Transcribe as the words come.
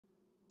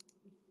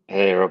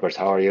Hey Robert,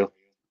 how are you?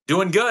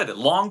 Doing good.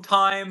 Long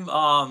time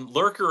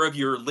lurker of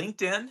your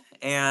LinkedIn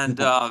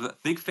and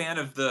big fan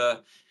of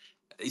the.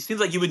 It seems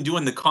like you've been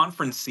doing the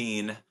conference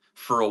scene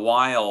for a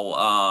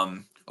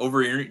while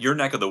over your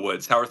neck of the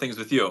woods. How are things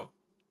with you?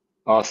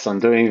 Awesome,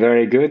 doing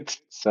very good.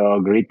 So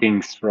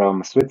greetings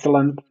from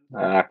Switzerland,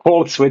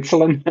 cold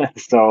Switzerland.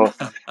 So,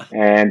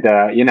 and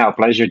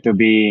pleasure to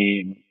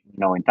be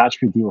in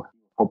touch with you.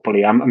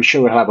 Hopefully, I'm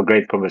sure we'll have a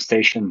great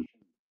conversation,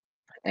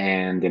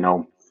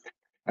 and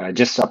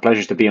just a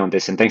pleasure to be on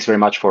this. And thanks very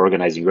much for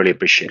organizing. Really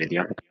appreciate it.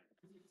 Yeah.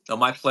 No,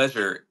 my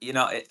pleasure.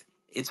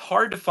 It's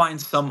hard to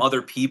find some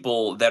other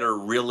people that are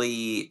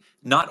really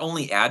not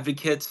only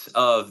advocates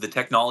of the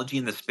technology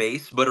in the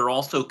space, but are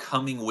also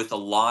coming with a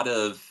lot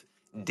of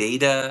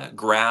data,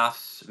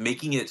 graphs,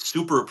 making it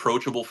super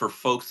approachable for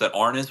folks that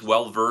aren't as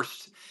well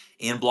versed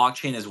in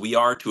blockchain as we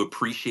are to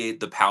appreciate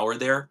the power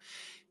there.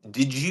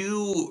 Did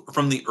you,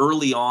 from the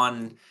early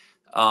on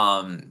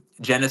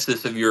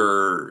genesis of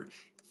your,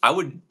 I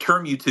would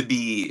term you to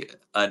be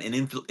an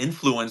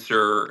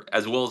influencer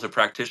as well as a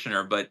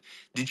practitioner, but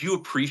did you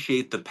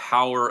appreciate the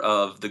power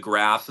of the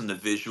graphs and the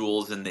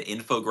visuals and the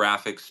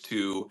infographics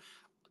to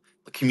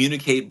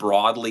communicate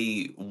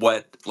broadly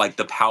what like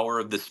the power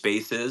of the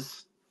space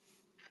is?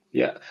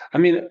 Yeah, I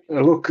mean,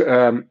 look,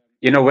 when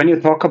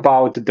you talk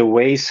about the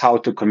ways how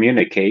to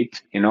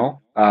communicate,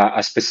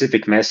 a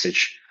specific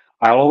message,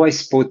 I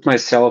always put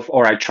myself,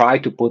 or I try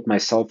to put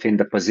myself in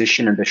the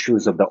position and the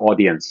shoes of the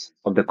audience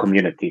of the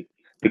community,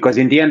 because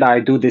in the end, I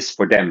do this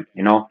for them.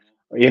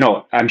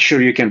 I'm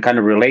sure you can kind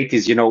of relate.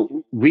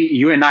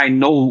 You and I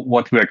know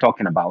what we're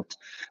talking about,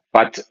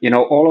 but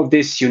all of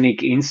these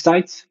unique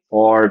insights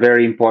or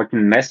very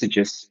important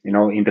messages,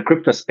 in the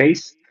crypto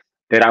space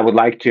that I would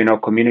like to,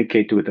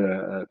 communicate to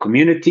the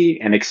community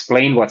and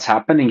explain what's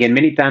happening, and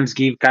many times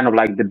give kind of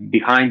like the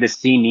behind the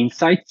scene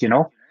insights,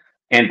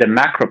 and the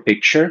macro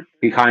picture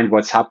behind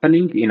what's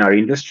happening in our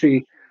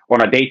industry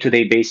on a day to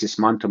day basis,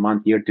 month to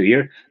month, year to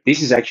year.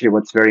 This is actually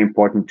what's very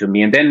important to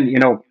me. And then,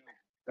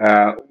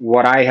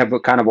 what I have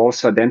kind of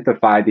also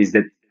identified is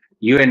that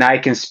you and I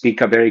can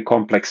speak a very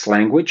complex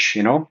language,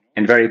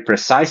 and very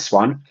precise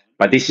one,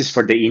 but this is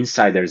for the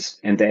insiders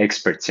and the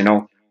experts,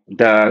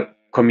 the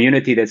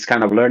community that's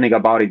kind of learning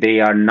about it.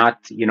 They are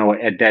not,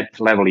 at that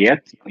level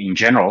yet in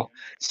general.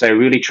 So I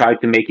really try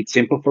to make it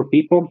simple for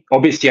people.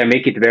 Obviously, I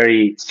make it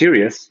very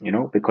serious,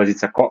 because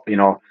it's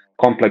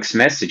complex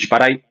message,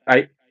 but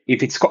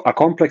if it's a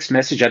complex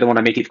message, I don't want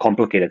to make it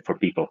complicated for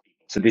people.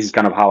 So this is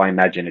kind of how I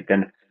imagine it.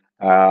 And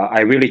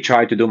I really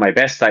try to do my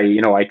best.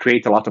 I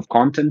create a lot of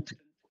content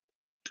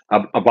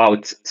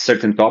about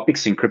certain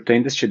topics in crypto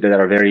industry that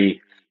are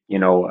very,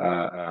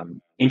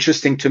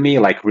 interesting to me,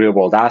 like real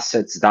world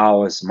assets,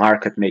 DAOs,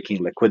 market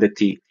making,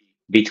 liquidity,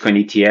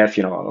 Bitcoin ETF.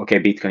 Okay,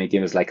 Bitcoin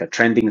ETF is like a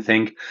trending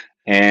thing,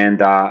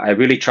 and I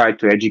really try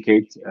to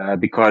educate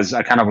because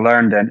I kind of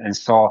learned and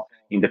saw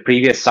in the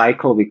previous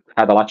cycle we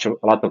had a lot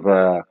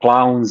of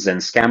clowns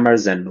and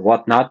scammers and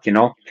whatnot,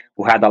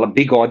 who had a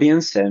big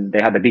audience and they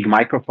had a big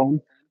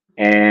microphone,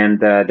 and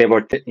they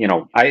were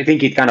I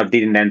think it kind of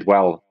didn't end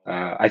well.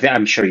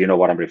 I'm sure you know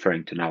what I'm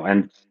referring to now,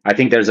 and I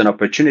think there's an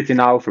opportunity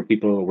now for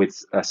people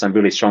with some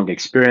really strong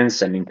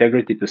experience and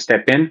integrity to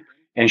step in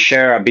and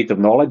share a bit of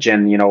knowledge,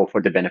 and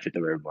for the benefit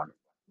of everyone.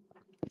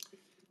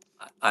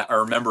 I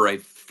remember I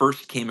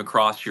first came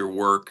across your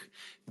work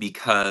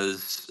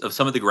because of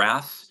some of the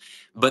graphs,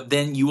 but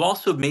then you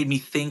also made me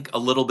think a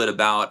little bit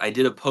about. I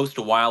did a post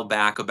a while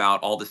back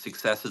about all the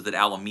successes that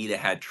Alameda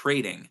had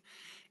trading,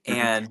 Mhm.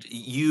 and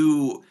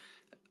you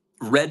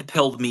red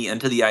pilled me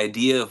into the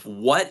idea of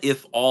what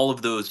if all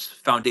of those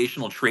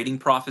foundational trading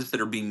profits that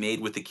are being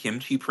made with the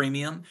kimchi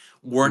premium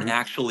weren't Mhm.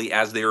 actually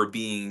as they were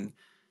being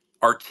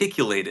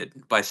articulated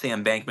by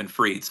Sam Bankman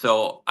Fried.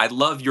 So I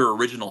love your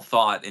original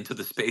thought into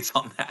the space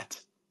on that.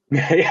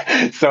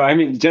 Yeah. So, I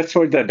mean, just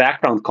for the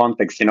background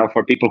context,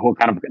 for people who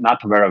kind of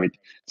not aware of it.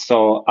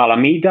 So,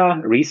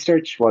 Alameda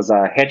Research was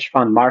a hedge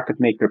fund,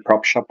 market maker,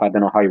 prop shop. I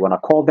don't know how you want to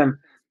call them,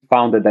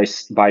 founded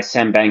by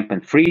Sam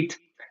Bankman-Fried.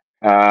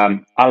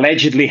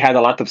 Allegedly had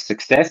a lot of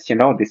success.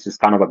 This is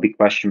kind of a big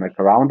question mark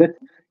around it.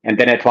 And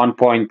then at one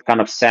point,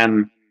 kind of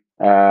Sam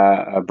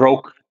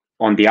broke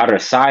on the other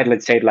side,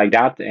 let's say it like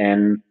that,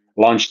 and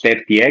launched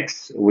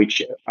FTX,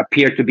 which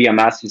appeared to be a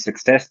massive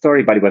success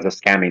story, but it was a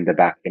scam in the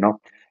back.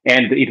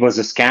 And it was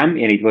a scam,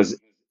 and it was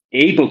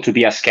able to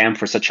be a scam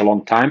for such a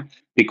long time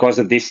because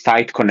of this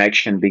tight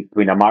connection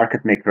between a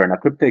market maker and a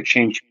crypto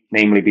exchange,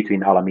 namely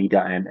between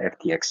Alameda and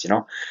FTX.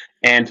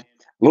 And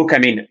look, I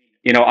mean,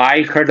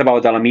 I heard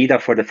about Alameda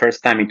for the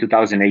first time in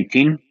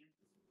 2018,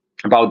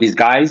 about these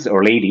guys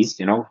or ladies,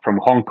 from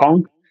Hong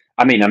Kong.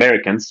 I mean,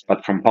 Americans,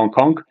 but from Hong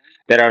Kong,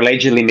 that are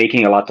allegedly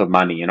making a lot of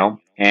money.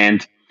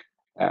 And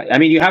I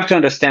mean, you have to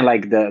understand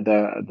like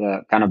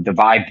the kind of the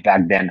vibe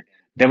back then.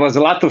 There was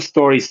a lot of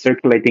stories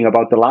circulating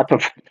about a lot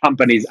of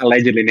companies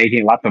allegedly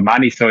making a lot of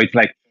money. So it's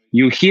like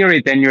you hear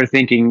it and you're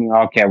thinking,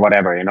 okay,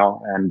 whatever.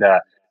 And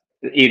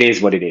It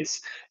is what it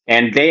is.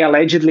 And they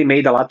allegedly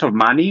made a lot of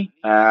money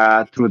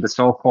through the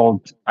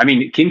so-called, I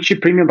mean, kimchi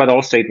premium, but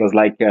also it was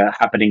like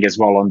happening as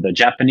well on the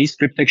Japanese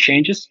crypto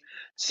exchanges.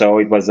 So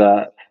it was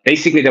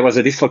basically there was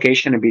a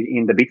dislocation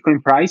in the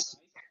Bitcoin price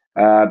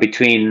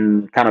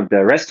between kind of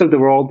the rest of the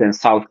world and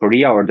South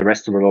Korea, or the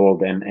rest of the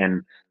world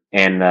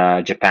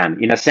and Japan.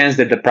 In a sense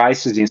that the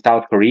prices in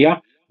South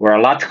Korea were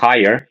a lot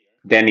higher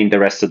than in the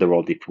rest of the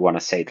world, if you want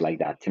to say it like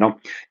that, you know.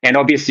 And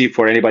obviously,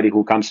 for anybody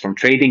who comes from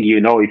trading, you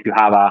know, if you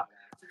have a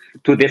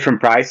two different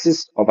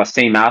prices of a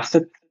same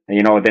asset,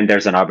 you know, then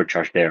there's an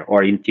arbitrage there,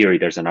 or in theory,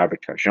 there's an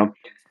arbitrage, you know.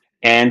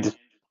 And,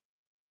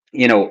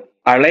 you know,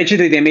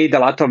 allegedly they made a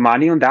lot of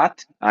money on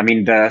that. I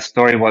mean, the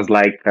story was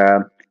like,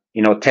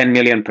 10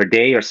 million per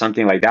day or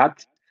something like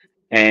that.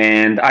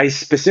 And I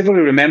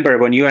specifically remember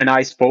when you and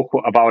I spoke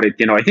about it,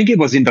 you know, I think it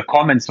was in the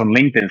comments on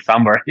LinkedIn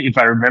somewhere, if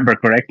I remember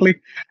correctly.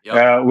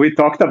 Yep. We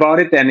talked about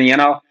it, and you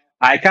know,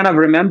 I kind of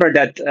remember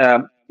that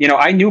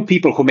I knew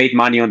people who made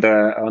money on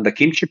the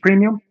kimchi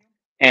premium,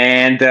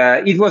 and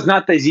it was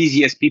not as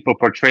easy as people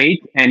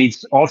portrayed. And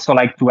it's also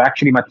like to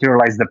actually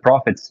materialize the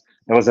profits.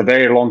 There was a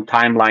very long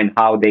timeline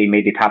how they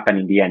made it happen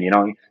in the end. You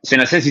know, so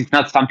in a sense, it's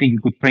not something you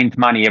could print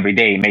money every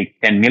day,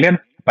 make 10 million,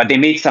 but they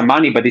made some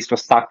money, but this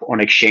was stuck on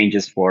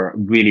exchanges for a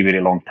really, really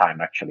long time,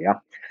 actually. Yeah.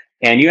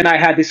 And you and I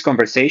had this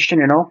conversation,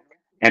 you know,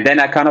 and then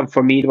I kind of,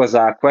 for me, it was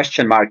a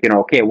question mark, you know,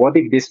 okay, what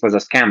if this was a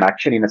scam,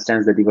 actually, in a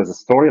sense that it was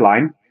a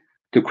storyline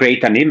to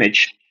create an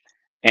image?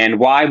 And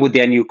why would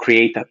then you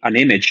create an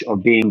image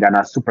of being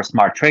a super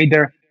smart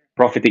trader,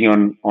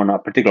 profiting on a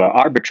particular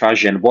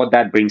arbitrage, and what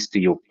that brings to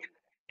you?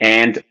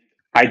 And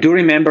I do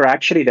remember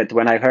actually that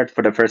when I heard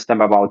for the first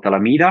time about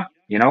Alameda,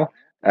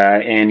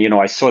 and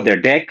I saw their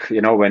deck,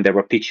 when they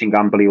were pitching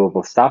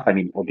unbelievable stuff. I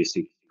mean,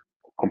 obviously,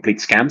 complete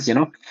scams.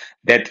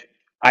 That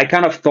I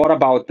kind of thought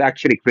about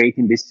actually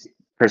creating this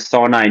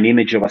persona and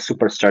image of a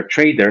superstar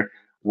trader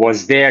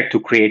was there to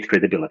create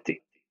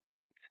credibility.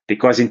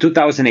 Because in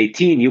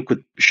 2018, you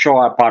could show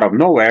up out of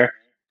nowhere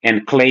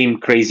and claim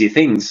crazy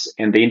things,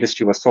 and the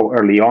industry was so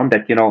early on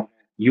that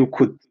you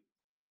could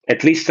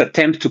at least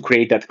attempt to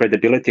create that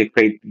credibility,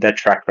 create that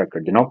track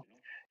record.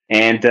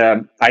 And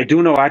I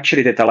do know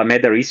actually that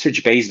Alameda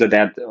Research, based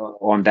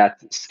on that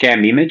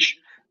scam image,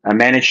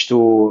 managed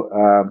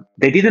to.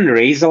 They didn't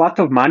raise a lot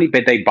of money,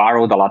 but they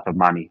borrowed a lot of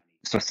money.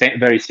 So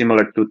very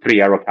similar to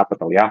Three Arrow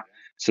Capital, yeah.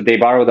 So they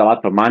borrowed a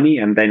lot of money,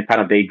 and then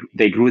kind of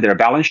they grew their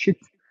balance sheet.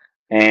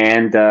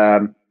 And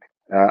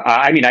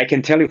I mean, I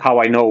can tell you how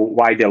I know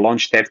why they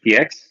launched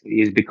FTX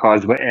is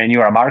because when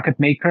you're a market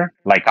maker,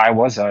 like I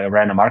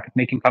ran a market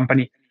making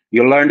company.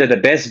 You learn that the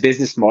best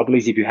business model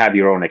is if you have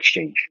your own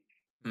exchange.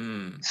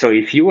 Mm. So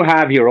if you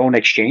have your own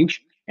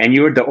exchange and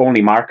you're the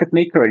only market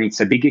maker and it's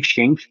a big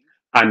exchange,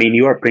 I mean,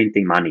 you are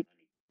printing money,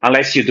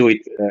 unless you do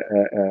it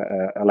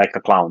like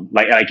a clown.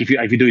 Like if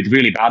you do it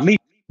really badly,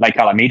 like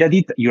Alameda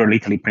did, you're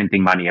literally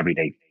printing money every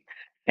day.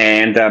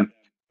 And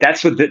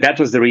that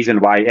was the reason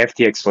why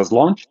FTX was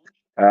launched,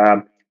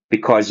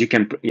 because you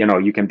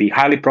can be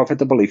highly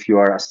profitable if you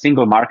are a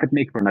single market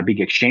maker on a big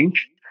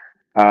exchange.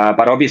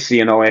 But obviously,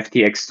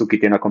 FTX took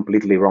it in a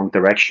completely wrong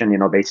direction.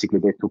 Basically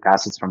they took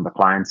assets from the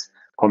clients,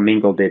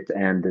 commingled it,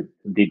 and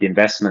did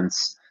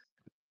investments,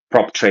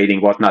 prop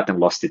trading, whatnot,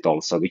 and lost it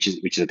all. So which is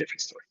a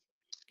different story.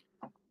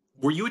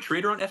 Were you a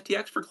trader on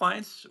FTX for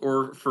clients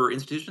or for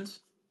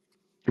institutions?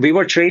 We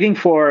were trading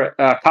for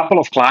a couple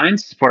of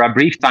clients for a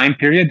brief time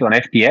period on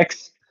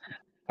FTX.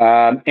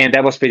 And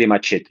that was pretty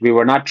much it. We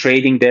were not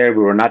trading there.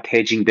 We were not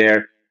hedging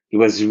there. It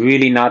was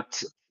really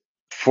not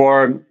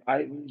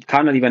I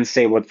cannot even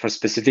say what for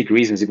specific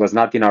reasons. It was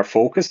not in our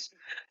focus.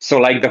 So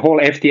like the whole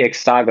FTX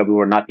saga, we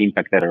were not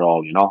impacted at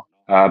all.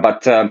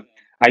 But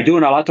I do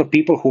know a lot of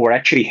people who were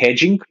actually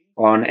hedging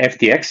on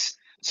FTX.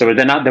 So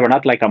they were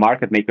not like a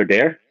market maker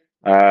there.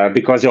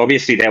 Because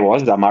obviously there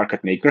was a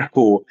market maker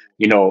who,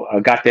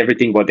 got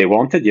everything what they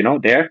wanted,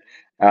 there.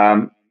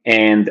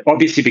 And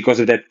obviously,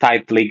 because of that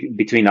tight link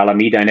between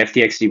Alameda and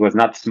FTX, it was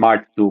not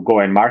smart to go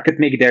and market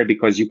make there,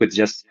 because you could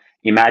just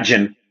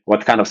imagine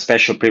what kind of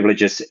special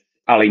privileges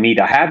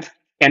Alameda had.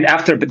 And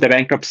after the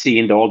bankruptcy,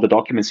 in all the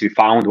documents, we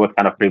found what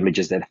kind of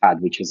privileges they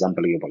had, which is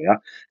unbelievable. Yeah.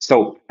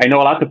 So I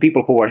know a lot of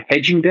people who are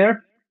hedging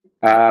there,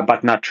 Yep.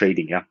 but not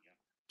trading. Yeah.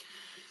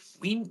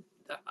 We,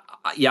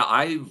 yeah,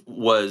 I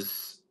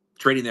was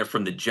trading there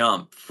from the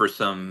jump for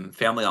some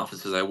family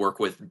offices I work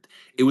with.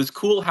 It was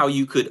cool how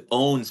you could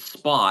own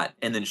spot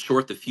and then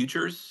short the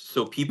futures.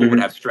 So people would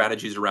Hmm. have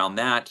strategies around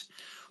that,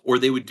 or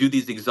they would do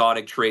these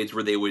exotic trades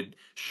where they would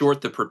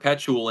short the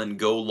perpetual and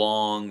go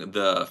long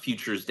the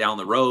futures down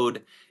the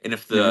road. And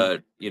if Hmm.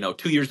 the,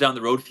 2 years down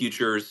the road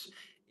futures,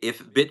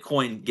 if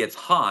Bitcoin gets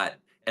hot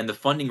and the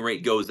funding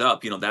rate goes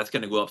up, that's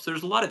going to go up. So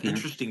there's a lot of Hmm.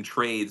 interesting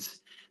trades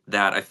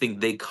that I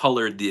think they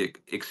colored the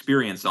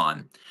experience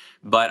on.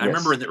 But I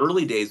remember Yes. in the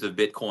early days of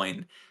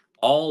Bitcoin,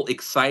 all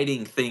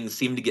exciting things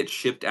seemed to get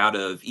shipped out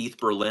of ETH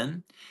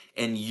Berlin,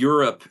 and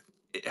Europe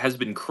has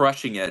been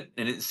crushing it,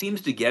 and it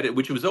seems to get it,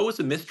 which was always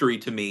a mystery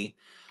to me.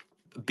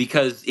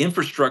 because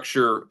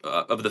infrastructure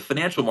of the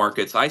financial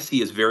markets I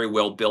see is very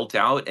well built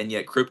out, and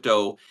yet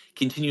crypto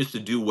continues to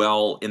do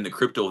well in the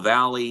crypto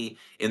valley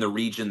in the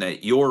region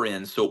that you're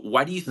in. So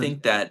why do you Mm.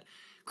 think that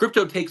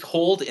crypto takes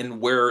hold in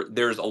where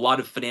there's a lot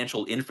of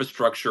financial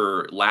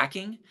infrastructure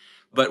lacking,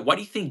 but why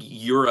do you think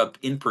Europe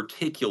in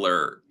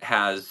particular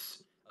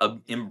has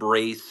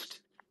embraced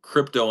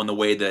crypto in the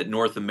way that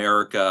North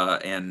America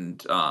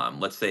and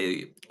let's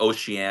say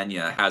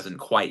Oceania hasn't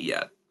quite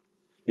yet?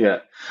 Yeah.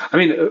 I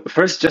mean,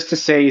 first, just to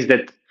say is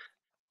that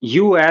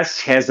US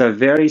has a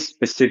very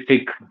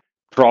specific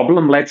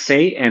problem, let's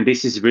say, and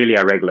this is really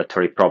a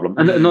regulatory problem.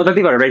 And not Mm,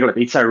 even a regulator,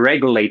 it's a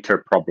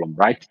regulator problem,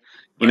 right?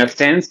 In a right.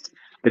 sense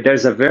that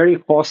there's a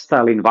very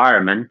hostile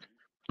environment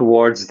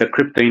towards the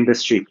crypto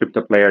industry,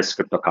 crypto players,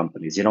 crypto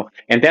companies,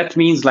 and that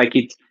means like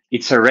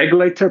it's a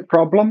regulator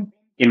problem,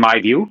 in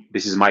my view.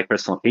 This is my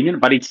personal opinion,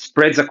 but it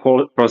spreads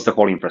across the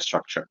whole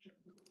infrastructure.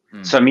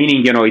 Mm, So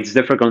meaning, it's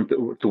difficult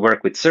to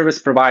work with service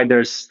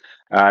providers,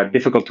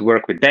 difficult to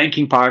work with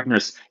banking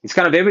partners. It's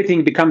kind of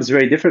everything becomes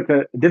very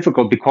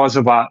difficult because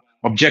of a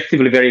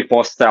objectively very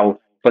hostile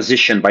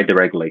position by the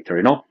regulator,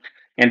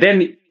 And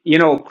then,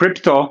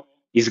 crypto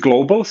is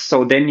global.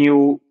 So then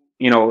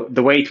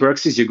the way it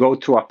works is you go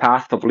to a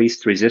path of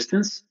least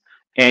resistance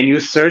and you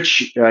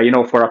search,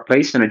 for a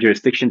place in a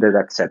jurisdiction that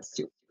accepts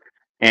you.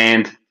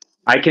 And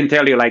I can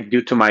tell you, like,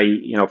 due to my,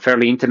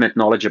 fairly intimate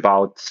knowledge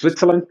about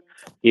Switzerland,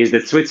 is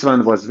that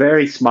Switzerland was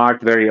very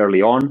smart very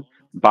early on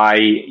by,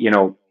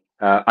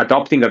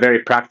 adopting a very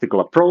practical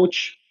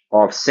approach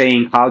of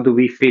saying, how do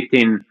we fit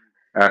in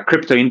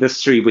crypto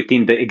industry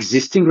within the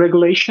existing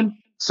regulation?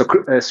 So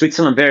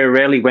Switzerland very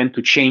rarely went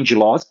to change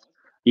laws.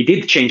 It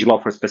did change law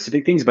for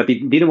specific things, but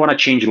it didn't want to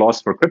change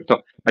laws for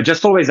crypto. I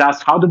just always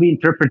asked, how do we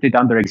interpret it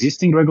under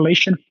existing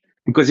regulation?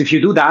 Because if you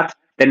do that,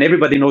 then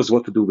everybody knows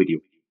what to do with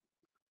you.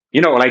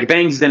 Like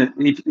banks, then,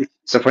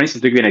 so for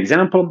instance, to give you an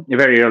example,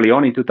 very early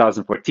on in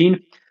 2014,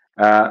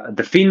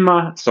 the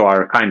FINMA, so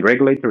our kind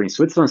regulator in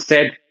Switzerland,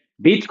 said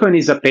Bitcoin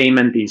is a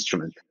payment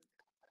instrument.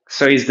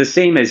 So it's the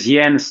same as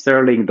yen,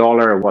 sterling,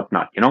 dollar, or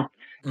whatnot. And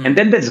mm.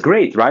 then that's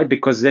great, right?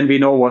 Because then we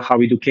know how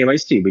we do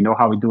KYC, we know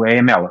how we do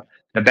AML.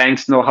 The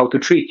banks know how to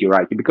treat you,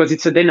 right? Because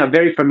it's then a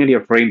very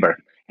familiar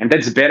framework. And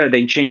that's better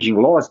than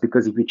changing laws,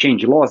 because if you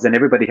change laws, then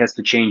everybody has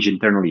to change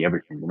internally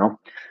everything.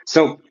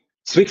 So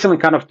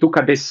Switzerland kind of took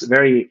this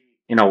very,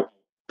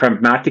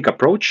 pragmatic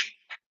approach,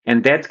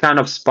 and that kind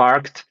of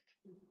sparked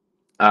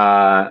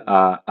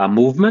a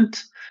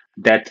movement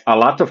that a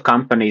lot of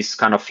companies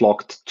kind of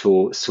flocked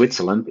to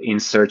Switzerland in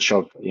search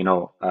of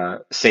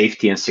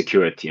safety and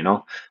security.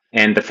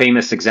 And the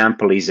famous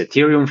example is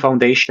Ethereum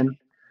Foundation.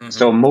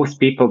 So Hmm. most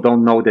people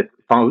don't know that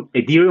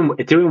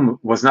Ethereum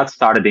was not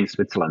started in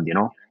Switzerland.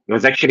 It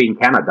was actually in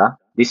Canada.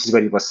 This is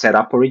where it was set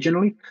up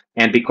originally,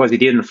 and because it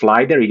didn't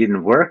fly there, it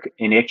didn't work,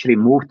 and it actually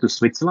moved to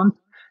Switzerland.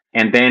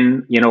 And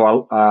then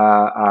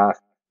a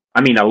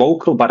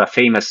local but a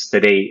famous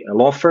today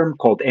law firm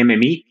called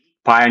MME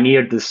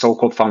pioneered the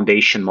so-called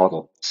foundation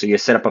model. So you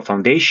set up a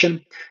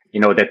foundation,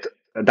 that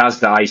does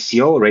the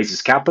ICO,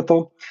 raises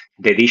capital,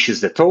 that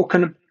issues the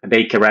token,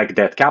 they correct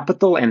that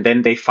capital, and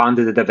then they fund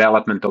the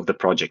development of the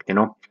project.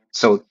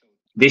 So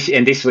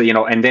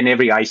and then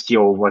every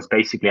ICO was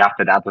basically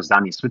after that was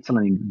done in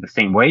Switzerland in the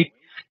same way.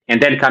 And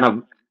then kind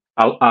of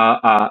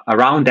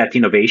around that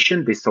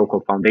innovation, this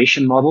so-called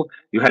foundation model,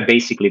 you had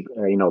basically,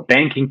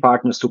 banking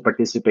partners to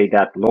participate,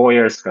 that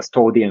lawyers,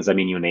 custodians, I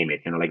mean, you name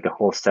it, like the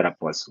whole setup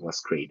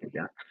was created.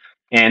 Yeah.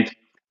 And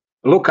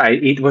look,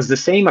 it was the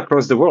same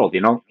across the world,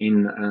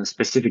 in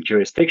specific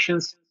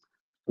jurisdictions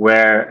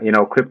where,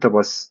 crypto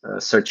was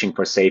searching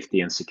for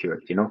safety and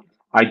security.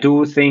 I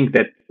do think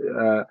that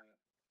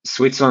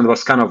Switzerland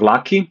was kind of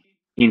lucky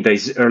in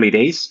these early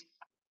days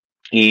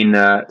in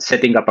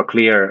setting up a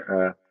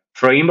clear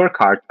framework,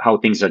 how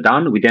things are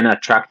done. We then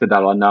attracted a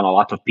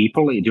lot of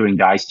people during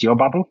the ICO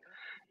bubble.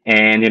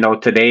 And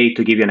today,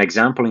 to give you an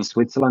example, in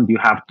Switzerland, you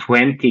have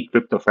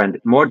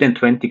more than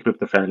 20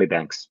 crypto-friendly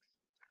banks.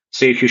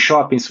 So if you show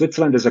up in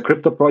Switzerland as a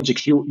crypto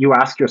project, you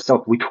ask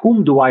yourself, with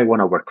whom do I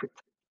want to work with?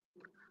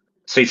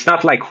 So it's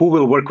not like who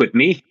will work with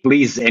me,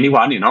 please,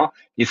 anyone.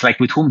 It's like,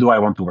 with whom do I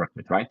want to work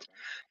with, right?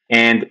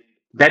 And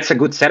that's a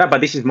good setup, but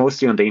this is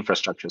mostly on the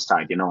infrastructure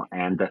side.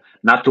 And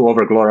not to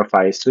over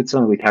glorify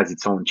Switzerland, it has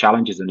its own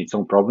challenges and its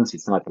own problems.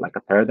 It's not like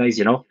a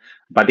paradise.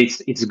 But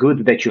it's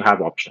good that you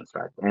have options,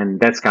 right? And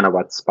that's kind of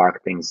what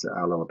sparked things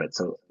a little bit.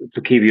 So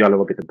to give you a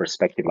little bit of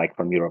perspective, like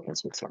from Europe and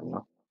Switzerland.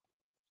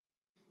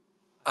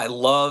 I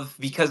love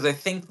because I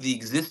think the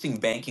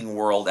existing banking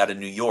world out of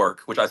New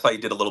York, which I saw you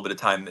did a little bit of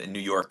time in New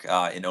York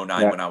in '09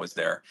 Yeah, when I was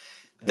there,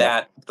 yeah.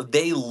 that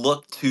they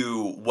look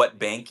to what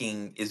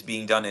banking is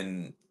being done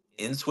in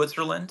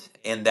Switzerland,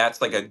 and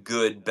that's like a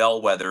good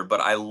bellwether.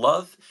 But I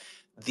love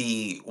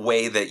the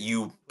way that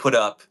you put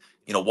up,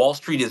 Wall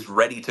Street is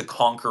ready to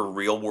conquer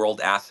real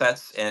world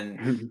assets,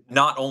 and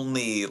not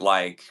only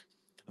like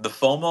the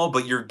FOMO,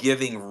 but you're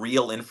giving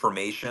real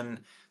information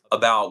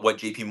about what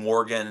JP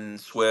Morgan,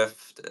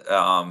 Swift,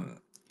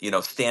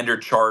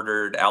 Standard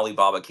Chartered,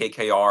 Alibaba,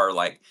 KKR,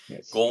 like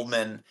Yes.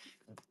 Goldman,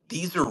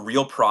 these are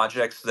real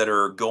projects that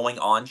are going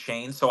on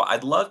chain. So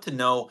I'd love to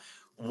know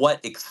what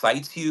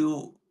excites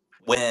you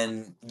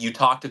when you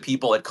talk to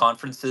people at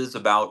conferences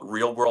about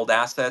real world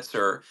assets,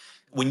 or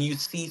when you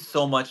see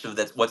so much of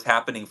that's what's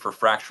happening for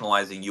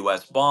fractionalizing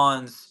US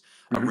bonds,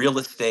 Mhm. real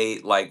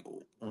estate. Like,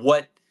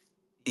 what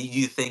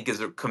you think is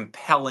a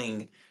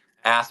compelling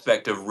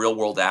aspect of real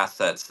world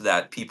assets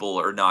that people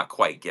are not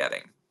quite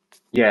getting?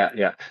 Yeah,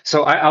 yeah.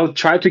 So I'll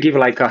try to give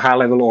like a high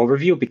level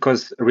overview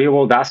because real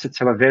world assets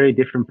have a very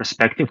different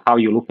perspective how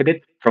you look at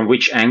it, from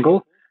which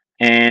angle,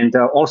 and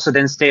also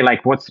then say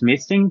like what's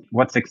missing,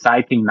 what's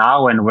exciting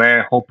now, and where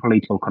hopefully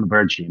it will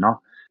converge.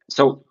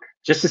 So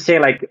just to say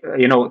like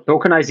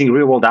tokenizing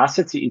real world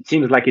assets, it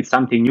seems like it's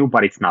something new,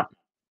 but it's not.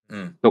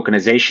 Mm.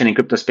 Tokenization in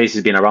crypto space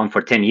has been around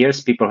for 10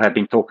 years. People have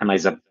been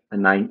tokenized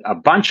a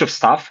bunch of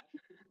stuff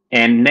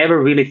and never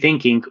really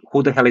thinking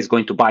who the hell is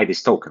going to buy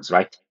these tokens,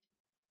 right?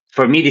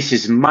 For me, this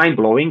is mind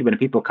blowing when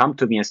people come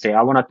to me and say,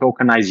 I want to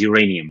tokenize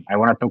uranium. I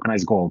want to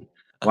tokenize gold.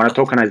 I want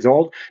to tokenize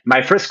gold.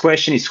 My first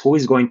question is, who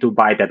is going to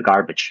buy that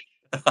garbage?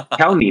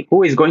 Tell me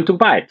who is going to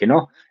buy it,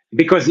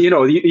 because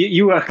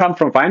you come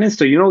from finance,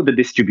 so the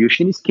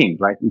distribution is king,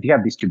 right? If you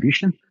have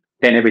distribution,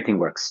 then everything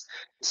works.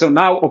 So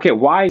now, okay,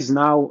 why is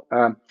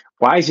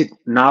it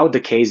now the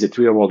case that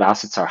real world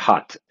assets are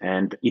hot?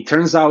 And it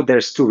turns out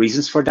there's two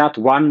reasons for that.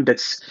 One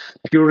that's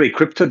purely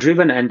crypto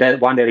driven, and then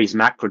one that is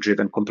macro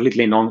driven,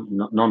 completely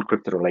non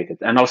crypto related.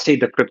 And I'll say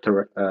the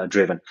crypto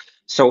driven.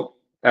 So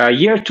a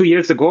year, 2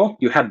 years ago,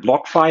 you had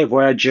BlockFi,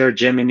 Voyager,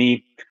 Gemini,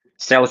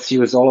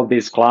 Celsius, all of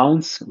these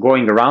clowns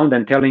going around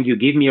and telling you,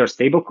 give me your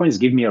stablecoins,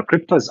 give me your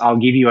cryptos, I'll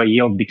give you a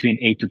yield between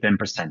 8 to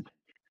 10%.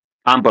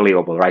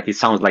 Unbelievable, right? It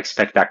sounds like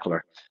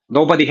spectacular.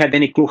 Nobody had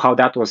any clue how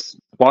that was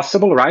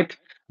possible, right?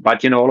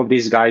 But all of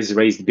these guys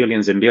raised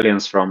billions and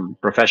billions from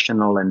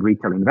professional and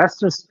retail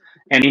investors.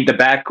 And in the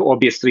back,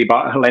 obviously,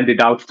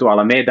 lended out to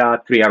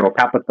Alameda, 3 Arrow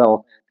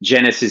Capital,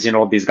 Genesis,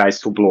 all these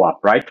guys who blew up,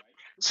 right?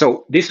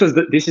 So this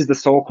is the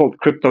so-called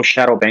crypto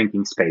shadow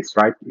banking space,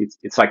 right?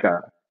 It's like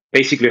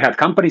basically you had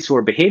companies who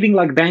were behaving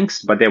like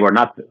banks, but they were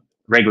not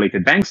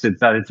regulated banks.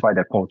 That's why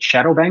they're called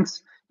shadow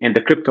banks. And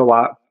the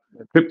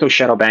crypto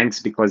shadow banks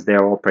because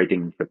they're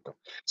operating in crypto.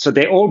 So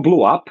they all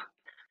blew up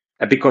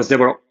because they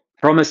were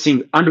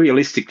promising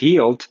unrealistic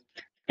yield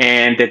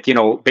and that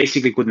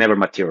basically could never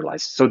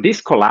materialize. So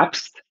this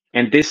collapsed,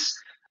 and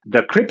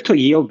the crypto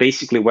yield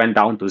basically went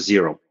down to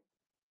zero.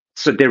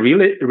 So the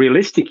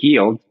realistic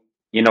yield,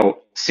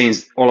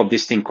 since all of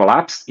this thing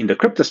collapsed in the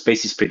crypto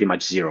space, is pretty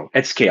much zero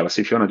at scale.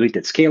 So if you want to do it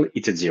at scale,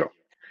 it's at zero.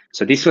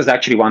 So this was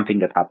actually one thing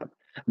that happened.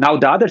 Now,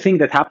 the other thing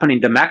that happened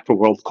in the macro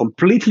world,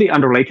 completely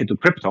unrelated to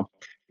crypto,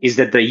 is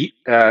that the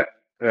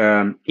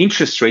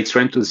interest rates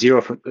went to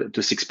 0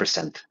 to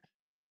 6%.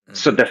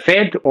 So Hmm. the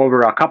Fed,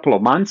 over a couple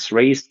of months,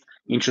 raised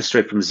interest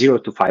rate from 0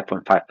 to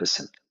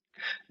 5.5%.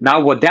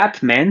 Now, what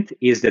that meant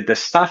is that the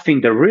stuff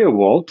in the real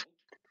world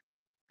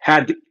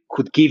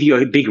could give you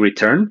a big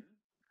return,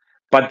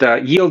 but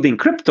the yield in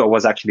crypto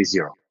was actually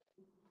zero.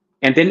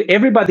 And then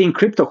everybody in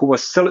crypto who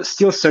was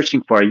still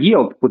searching for a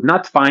yield could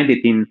not find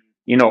it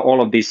in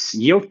all of these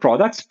yield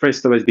products.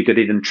 First of all, because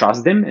they didn't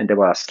trust them and they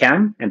were a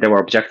scam and they were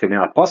objectively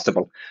not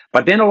possible.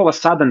 But then all of a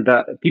sudden,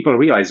 the people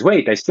realize,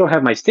 wait, I still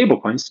have my stable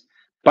coins,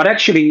 but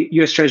actually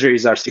US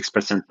treasuries are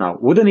 6% now.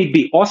 Wouldn't it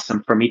be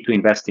awesome for me to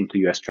invest into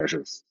US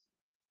treasuries?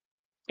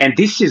 And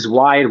this is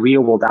why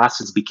real world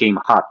assets became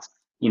hot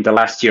in the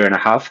last year and a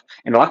half.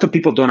 And a lot of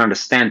people don't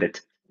understand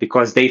it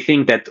because they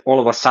think that all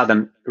of a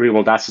sudden real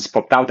world assets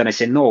popped out. And I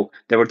say, no,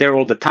 they were there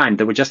all the time.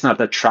 They were just not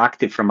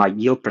attractive from a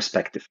yield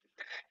perspective.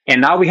 And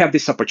now we have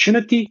this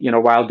opportunity,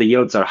 while the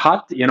yields are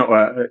hot,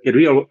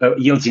 real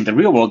yields in the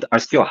real world are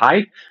still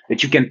high,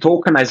 that you can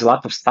tokenize a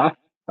lot of stuff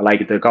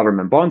like the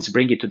government bonds,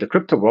 bring it to the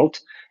crypto world,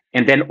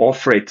 and then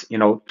offer it,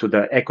 to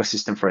the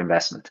ecosystem for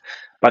investment.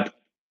 But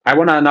I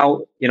want to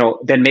now,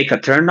 then make a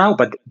turn now,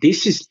 but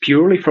this is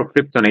purely for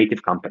crypto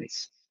native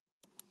companies.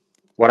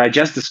 What I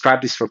just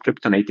described is for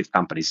crypto native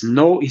companies.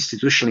 No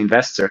institutional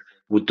investor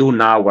would do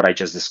now what I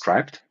just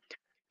described.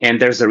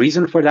 And there's a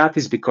reason for that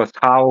is because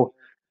how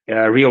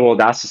real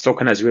world assets,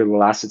 tokenized real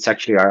world assets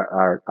actually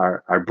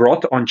are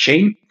brought on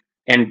chain.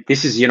 And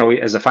this is,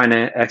 as a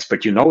finance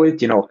expert,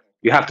 it,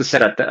 you have to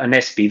set up an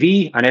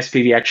SPV. An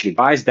SPV actually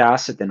buys the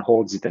asset and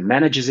holds it and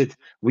manages it.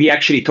 We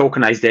actually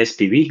tokenize the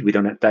SPV. We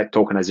don't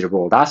tokenize real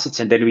world assets.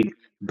 And then we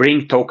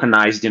bring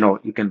tokenized,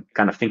 you can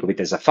kind of think of it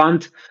as a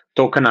fund,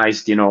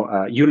 tokenized,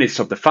 units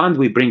of the fund.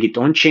 We bring it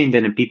on chain,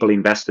 then people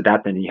invest to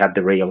that. And you have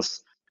the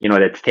rails,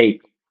 that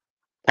take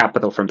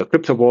capital from the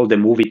crypto world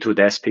and move it to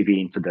the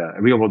SPV into the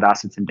real world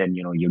assets, and then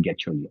you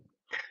get your yield.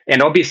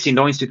 And obviously,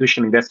 no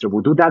institutional investor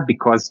will do that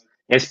because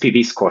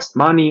SPVs cost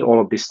money. All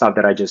of this stuff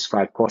that I just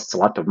described costs a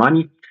lot of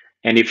money.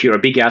 And if you're a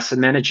big asset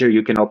manager,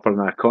 you can open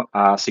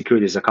a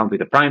securities account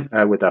with a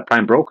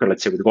prime broker,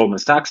 let's say with Goldman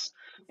Sachs,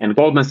 and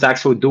Goldman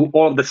Sachs will do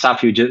all the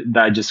stuff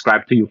that I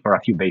described to you for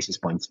a few basis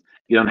points.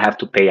 You don't have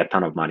to pay a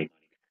ton of money.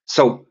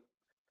 So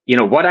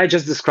what I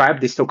just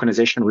described, this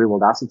tokenization of real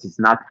world assets, is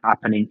not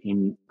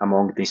happening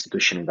among the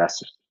institutional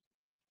investors.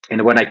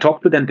 And when I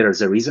talk to them,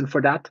 there's a reason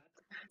for that.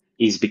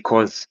 is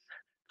because,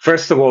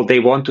 first of all, they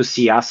want to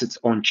see assets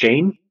on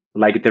chain,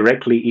 like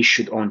directly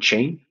issued on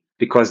chain,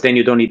 because then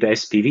you don't need the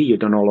SPV, you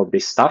don't all of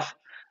this stuff,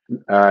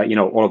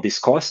 all of these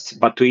costs.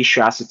 But to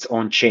issue assets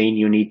on chain,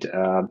 you need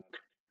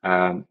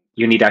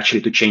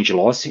actually to change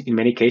laws in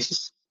many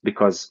cases,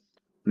 because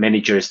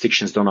many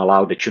jurisdictions don't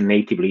allow that you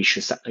natively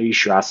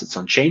issue assets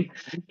on chain.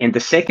 And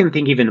the second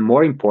thing, even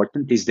more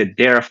important, is that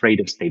they're afraid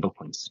of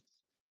stablecoins.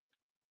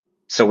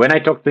 So when I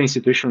talk to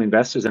institutional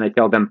investors and I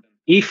tell them,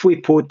 if we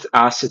put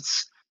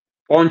assets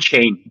on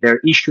chain,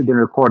 they're issued and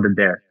recorded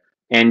there,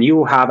 and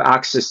you have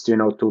access to,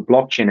 to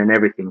blockchain and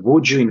everything,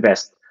 would you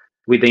invest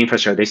with the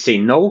infrastructure? They say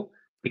no,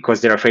 because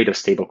they're afraid of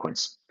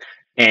stablecoins.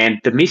 And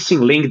the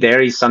missing link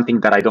there is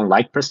something that I don't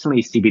like personally,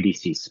 is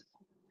CBDCs.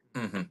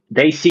 Mm-hmm.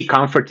 They see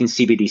comfort in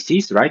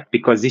CBDCs, right?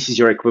 Because this is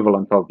your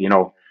equivalent of,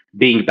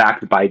 being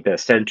backed by the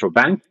central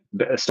bank,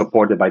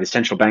 supported by the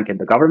central bank and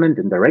the government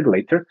and the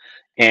regulator.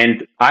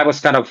 And I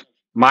was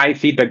my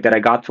feedback that I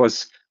got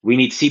was, we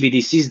need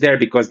CBDCs there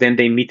because then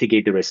they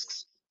mitigate the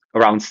risks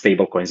around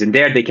stablecoins. And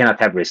there they cannot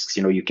have risks.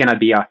 You cannot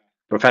be a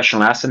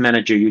professional asset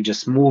manager. You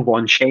just move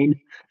on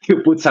chain,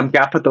 you put some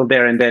capital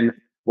there, and then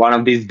one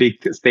of these big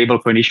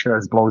stablecoin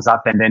issuers blows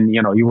up, and then,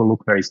 you will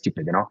look very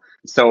stupid,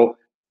 So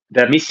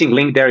the missing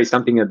link there is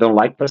something I don't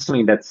like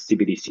personally, and that's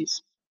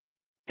CBDCs.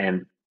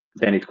 And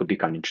then it could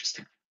become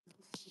interesting.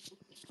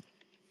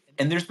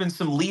 And there's been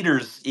some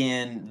leaders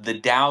in the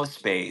DAO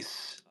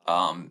space.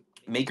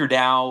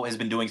 MakerDAO has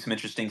been doing some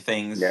interesting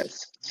things.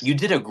 Yes. You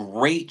did a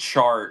great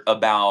chart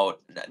about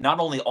not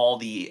only all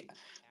the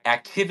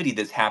activity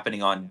that's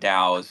happening on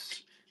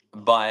DAOs,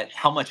 but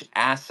how much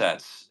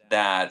assets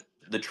that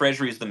the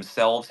treasuries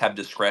themselves have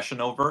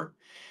discretion over.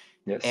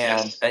 Yes.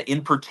 And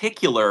in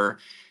particular,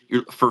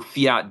 for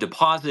fiat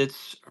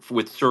deposits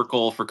with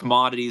Circle, for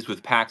commodities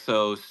with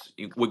Paxos,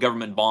 with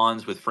government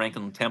bonds with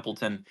Franklin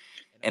Templeton.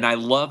 And I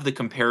love the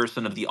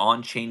comparison of the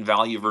on-chain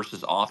value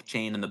versus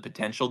off-chain and the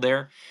potential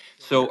there.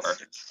 So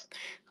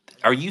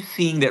are you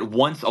seeing that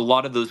once a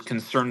lot of those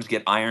concerns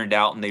get ironed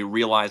out and they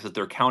realize that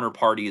their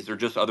counterparties are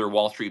just other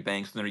Wall Street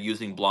banks and they're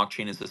using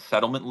blockchain as a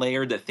settlement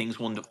layer, that things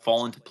will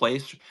fall into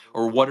place?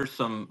 Or what are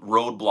some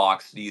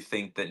roadblocks, do you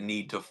think, that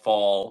need to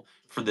fall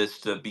for this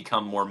to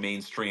become more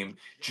mainstream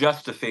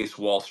just to face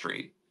Wall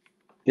Street?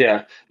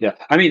 Yeah, yeah.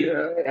 I mean,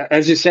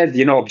 as you said,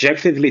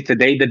 objectively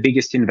today, the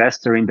biggest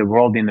investor in the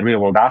world in the real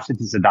world assets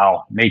is a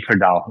DAO,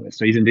 MakerDAO.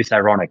 So isn't this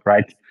ironic,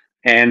 right?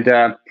 And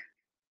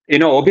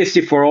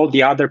obviously, for all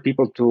the other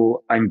people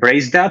to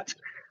embrace that,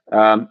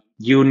 and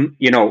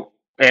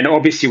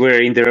obviously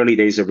we're in the early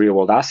days of real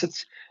world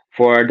assets.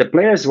 For the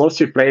players, Wall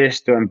Street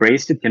players, to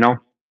embrace it,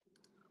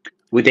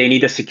 would they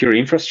need a secure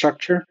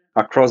infrastructure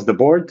across the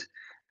board?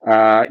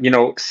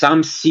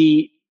 Some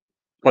see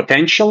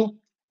potential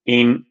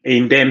in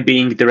them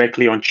being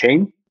directly on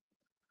chain,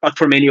 but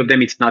for many of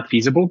them it's not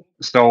feasible.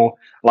 So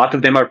a lot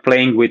of them are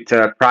playing with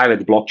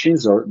private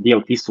blockchains or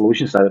DLT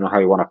solutions. I don't know how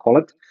you want to call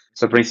it.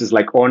 So for instance,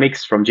 like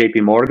Onyx from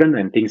JP Morgan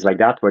and things like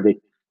that, where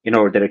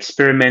they're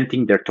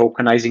experimenting, they're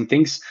tokenizing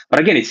things. But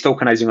again, it's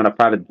tokenizing on a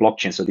private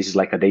blockchain. So this is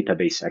like a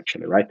database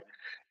actually, right?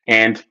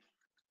 And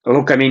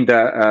look, I mean,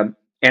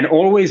 I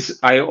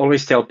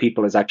always tell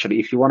people is actually,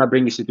 if you want to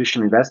bring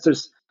institutional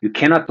investors, you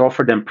cannot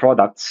offer them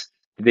products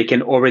they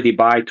can already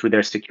buy through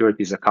their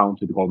securities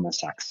account with Goldman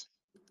Sachs.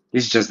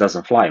 This just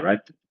doesn't fly, right?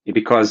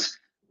 Because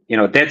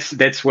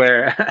that's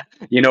where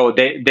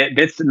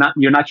that's not,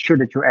 you're not sure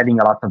that you're adding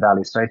a lot of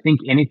value. So I think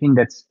anything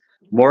that's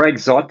more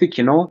exotic,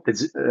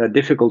 that's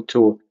difficult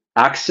to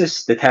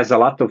access, that has a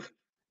lot of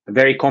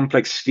very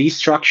complex fee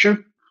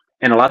structure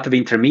and a lot of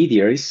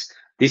intermediaries,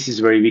 this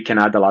is where we can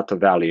add a lot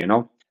of value.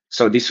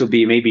 So this will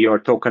be maybe your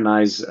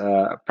tokenized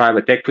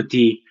private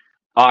equity,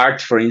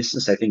 art, for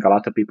instance. I think a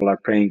lot of people are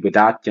playing with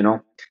that.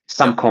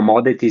 Some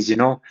commodities.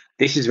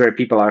 This is where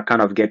people are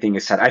kind of getting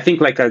excited. I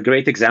think like a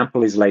great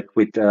example is like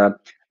with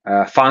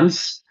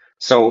funds.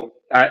 So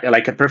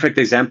like a perfect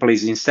example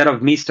is, instead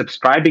of me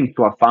subscribing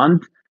to a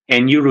fund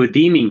and you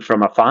redeeming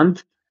from a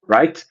fund,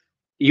 right?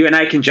 You and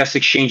I can just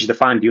exchange the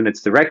fund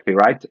units directly,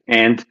 right?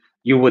 And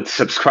you would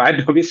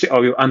subscribe, obviously,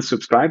 or you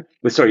unsubscribe.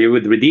 Sorry, you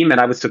would redeem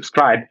and I would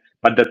subscribe,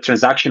 but the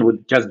transaction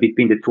would just be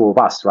between the two of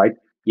us, right?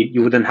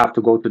 You wouldn't have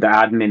to go to the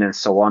admin and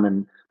so on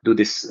and do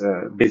this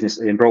business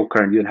and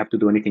broker, and you don't have to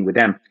do anything with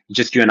them.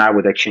 Just you and I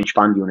would exchange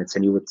fund units,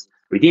 and you would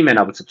redeem and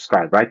I would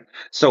subscribe, right?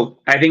 So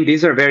I think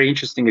these are very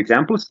interesting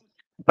examples,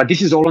 but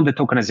this is all on the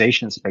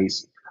tokenization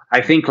space.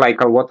 I think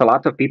like what a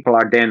lot of people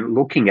are then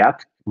looking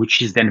at,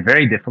 which is then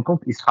very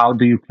difficult, is how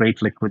do you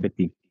create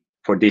liquidity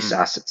for these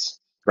assets,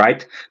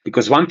 right?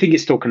 Because one thing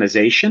is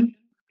tokenization,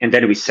 and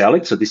then we sell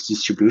it, so this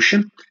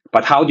distribution.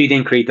 But how do you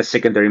then create a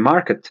secondary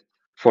market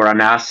for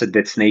an asset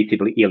that's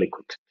natively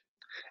illiquid?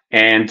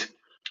 And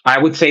I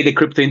would say the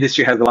crypto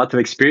industry has a lot of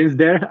experience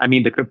there. I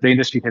mean, the crypto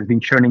industry has been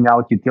churning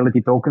out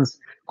utility tokens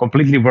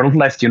completely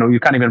worthless. You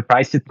can't even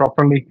price it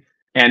properly,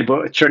 and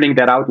churning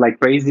that out like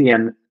crazy,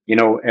 and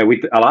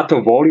with a lot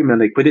of volume and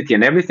liquidity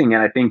and everything.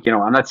 And I think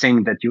I'm not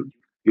saying that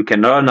you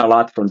can learn a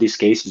lot from these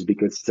cases,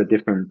 because it's a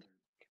different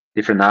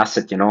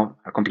asset,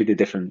 a completely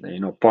different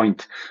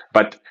point.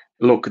 But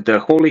look, the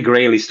holy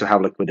grail is to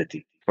have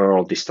liquidity for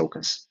all these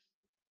tokens.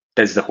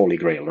 That's the holy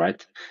grail,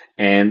 right?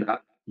 And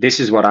this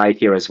is what I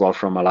hear as well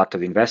from a lot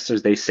of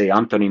investors. They say,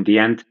 Anton, in the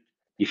end,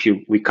 if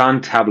we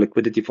can't have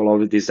liquidity for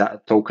all of these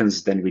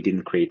tokens, then we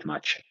didn't create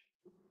much.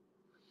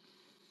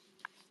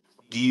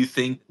 Do you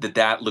think that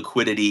that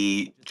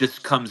liquidity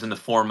just comes in the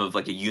form of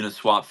like a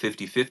Uniswap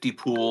 50/50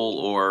 pool,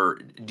 or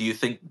do you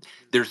think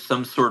there's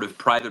some sort of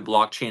private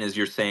blockchain, as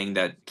you're saying,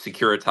 that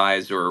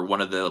Securitize or one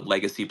of the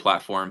legacy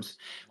platforms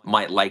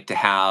might like to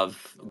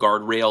have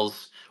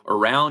guardrails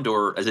around?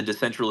 Or as a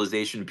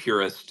decentralization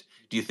purist,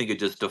 do you think it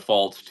just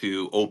defaults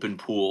to open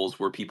pools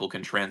where people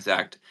can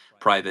transact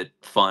private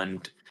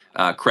fund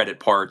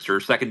credit parts or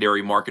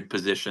secondary market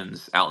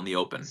positions out in the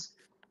open?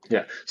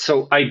 Yeah.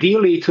 So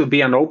ideally, it will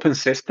be an open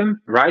system,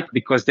 right?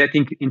 Because that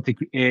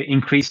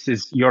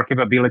increases your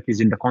capabilities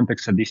in the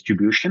context of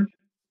distribution.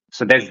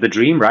 So that's the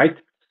dream, right?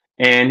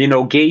 And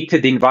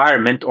gated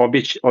environment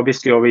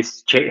obviously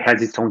always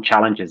has its own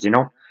challenges.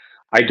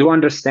 I do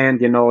understand,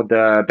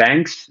 the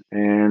banks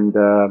and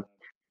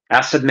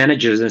asset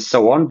managers and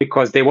so on,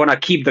 because they want to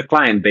keep the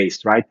client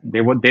base, right?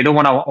 They don't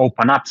want to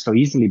open up so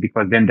easily,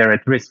 because then they're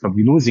at risk of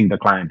losing the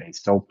client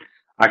base. So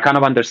I kind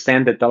of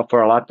understand that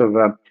for a lot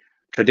of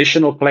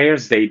traditional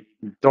players, they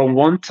don't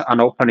want an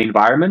open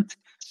environment.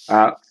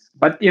 Uh,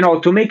 but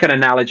to make an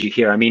analogy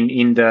here, I mean,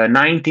 in the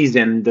 90s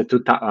and the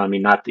 2000, I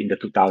mean, not in the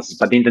 2000s,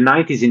 but in the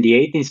 90s, in the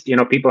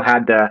 80s, people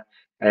had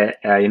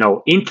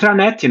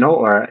intranet,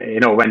 or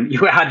when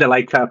you had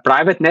like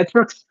private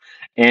networks,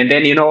 and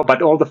then,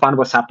 but all the fun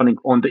was happening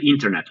on the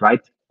internet,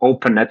 right?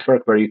 Open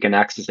network where you can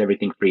access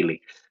everything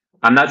freely.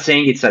 I'm not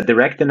saying it's a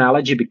direct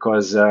analogy,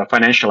 because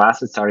financial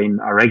assets are in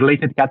a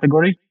regulated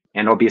category.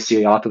 And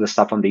obviously, a lot of the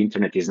stuff on the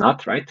internet is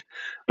not, right?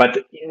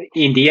 But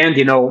in the end,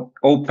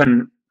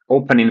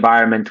 open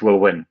environment will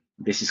win.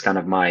 This is kind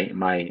of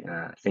my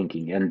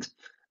thinking. And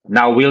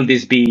now, will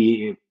this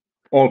be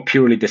all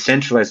purely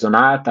decentralized or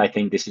not? I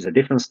think this is a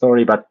different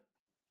story. But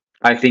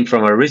I think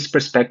from a risk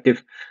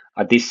perspective,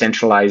 a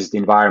decentralized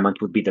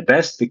environment would be the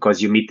best, because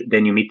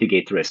then you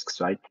mitigate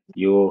risks, right?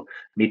 You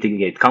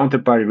mitigate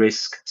counterparty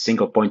risk,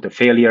 single point of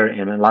failure,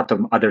 and a lot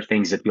of other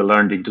things that we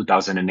learned in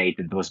 2008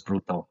 that was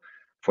brutal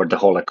for the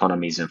whole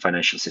economies and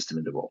financial system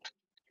in the world.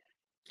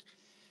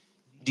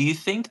 Do you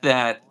think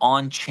that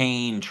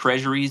on-chain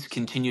treasuries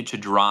continue to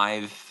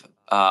drive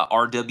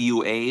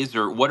RWAs,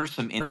 or what are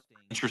some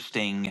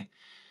interesting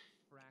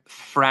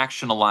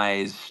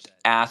fractionalized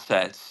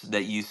assets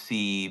that you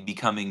see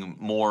becoming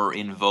more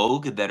in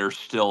vogue that are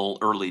still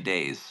early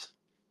days?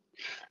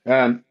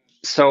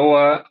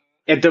 So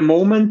at the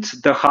moment,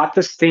 the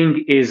hottest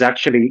thing is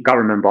actually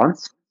government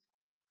bonds,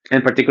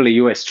 and particularly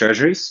US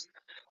treasuries.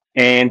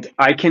 And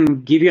I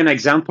can give you an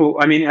example.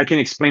 I mean, I can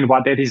explain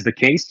why that is the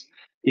case,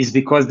 is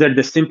because they're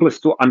the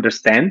simplest to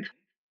understand,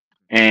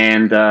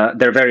 and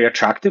they're very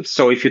attractive.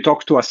 So if you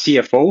talk to a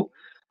CFO,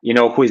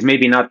 who is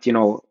maybe not,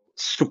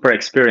 super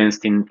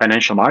experienced in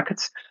financial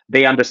markets,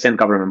 they understand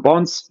government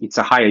bonds. It's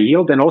a higher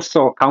yield, and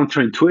also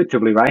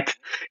counterintuitively, right?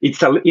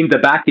 In the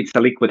back, it's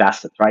a liquid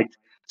asset, right?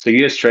 So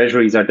U.S.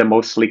 Treasuries are the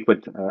most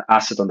liquid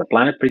asset on the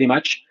planet, pretty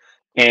much,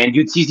 and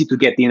it's easy to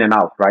get in and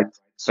out, right?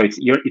 So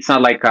it's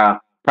not like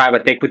a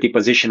private equity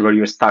position where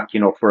you're stuck,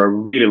 for a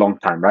really long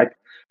time, right?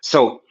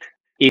 So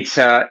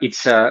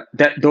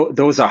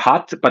those are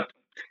hot, but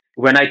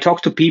when I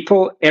talk to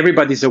people,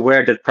 everybody's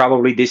aware that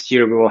probably this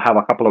year we will have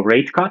a couple of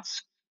rate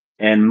cuts,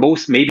 and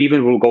most maybe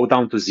even will go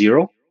down to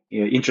zero.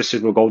 Interest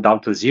rates will go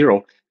down to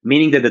zero,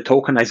 meaning that the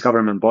tokenized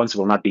government bonds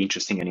will not be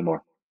interesting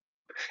anymore.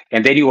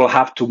 And then you will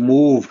have to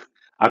move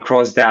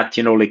across that,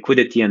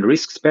 liquidity and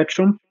risk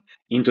spectrum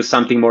into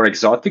something more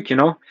exotic,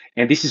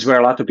 and this is where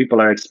a lot of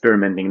people are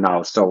experimenting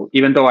now. So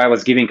even though I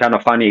was giving kind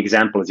of funny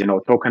examples,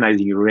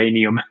 tokenizing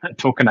uranium,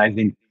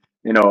 tokenizing,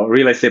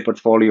 real estate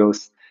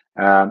portfolios,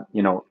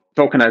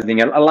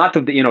 tokenizing a lot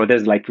of the,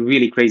 there's like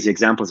really crazy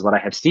examples what I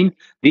have seen.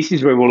 This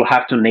is where we'll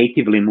have to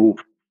natively move,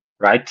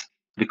 right?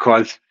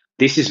 Because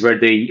this is where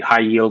the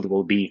high yield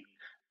will be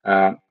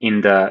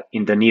in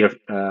the near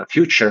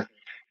future.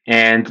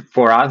 And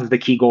for us, the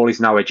key goal is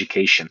now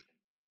education,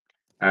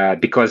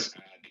 because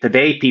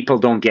today people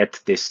don't get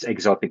this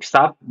exotic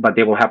stuff, but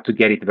they will have to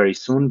get it very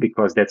soon,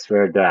 because that's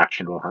where the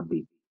action will have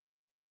be.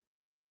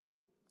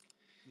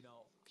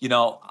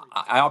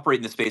 I operate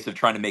in the space of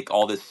trying to make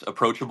all this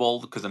approachable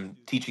because I'm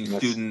teaching Yes.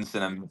 students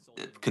and I'm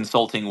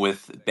consulting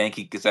with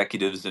banking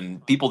executives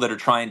and people that are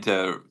trying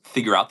to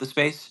figure out the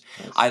space.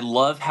 I Yes.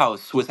 love how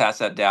Swiss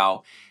Asset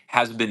DAO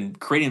has been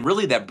creating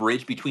really that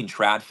bridge between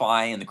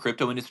TradFi and the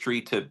crypto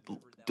industry to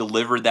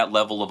deliver that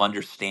level of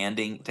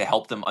understanding to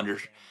help them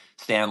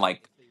understand,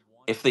 like,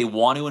 if they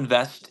want to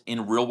invest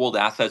in real world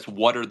assets,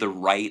 what are the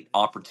right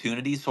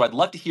opportunities? So I'd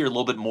love to hear a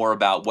little bit more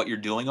about what you're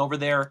doing over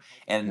there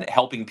Yeah. and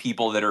helping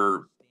people that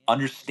are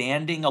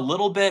understanding a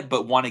little bit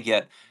but want to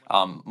get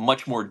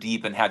much more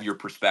deep and have your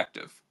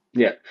perspective.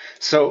 Yeah.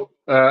 So,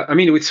 I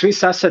mean, with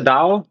Swiss Asset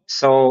DAO,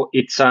 so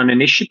it's an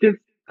initiative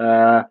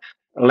uh,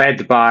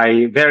 led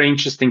by very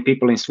interesting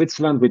people in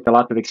Switzerland with a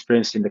lot of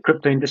experience in the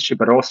crypto industry,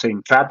 but also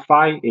in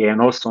TradFi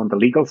and also on the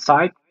legal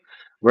side.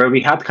 where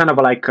we had kind of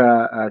like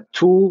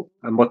two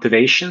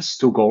motivations,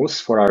 two goals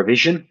for our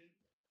vision.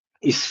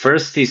 Is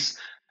first is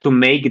to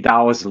make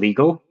DAOs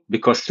legal,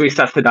 because Swiss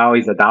as a DAO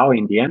is a DAO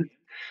in the end,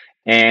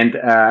 and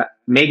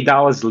make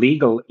DAOs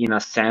legal in a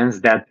sense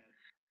that,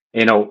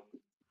 you know,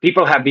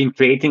 people have been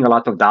creating a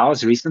lot of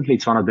DAOs recently.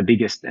 It's one of the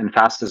biggest and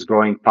fastest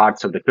growing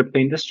parts of the crypto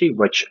industry,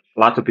 which a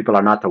lot of people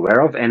are not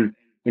aware of. And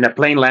in a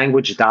plain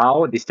language,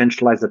 DAO,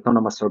 decentralized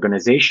autonomous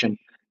organization,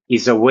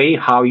 is a way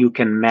how you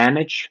can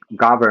manage,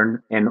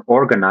 govern, and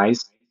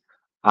organize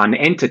an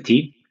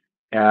entity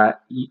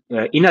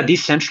in a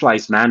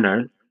decentralized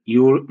manner,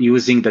 you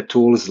using the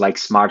tools like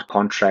smart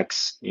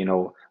contracts,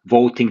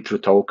 voting through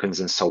tokens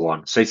and so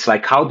on. So it's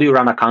like, how do you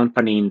run a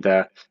company in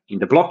the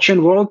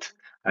blockchain world?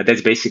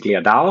 That's basically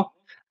a DAO.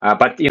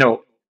 But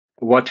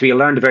what we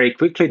learned very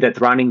quickly,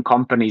 that running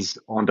companies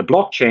on the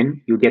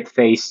blockchain, you get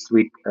faced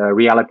with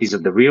realities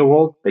of the real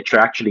world, that you're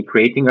actually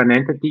creating an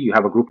entity. You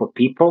have a group of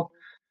people,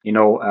 you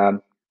know.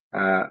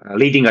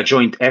 Leading a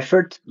joint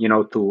effort,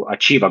 to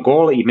achieve a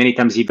goal, many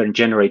times even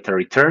generate a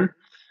return.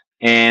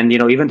 And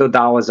even though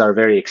DAOs are a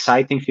very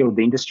exciting field,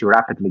 the industry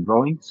rapidly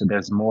growing. So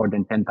there's more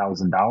than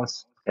 10,000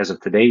 DAOs as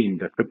of today in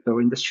the crypto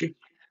industry,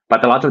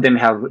 but a lot of them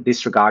have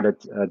disregarded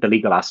the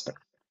legal aspect.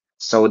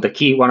 So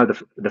one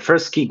of the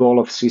first key goal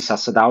of Swiss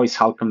as a DAO is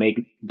how to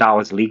make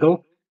DAOs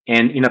legal.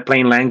 And in a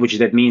plain language,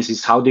 that means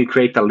is how do you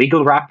create a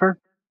legal wrapper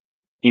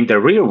in the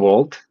real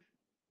world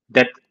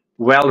that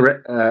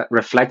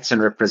reflects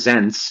and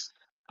represents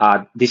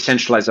a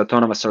decentralized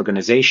autonomous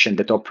organization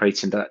that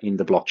operates in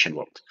the blockchain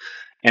world.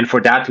 And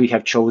for that, we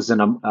have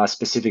chosen a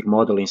specific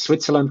model in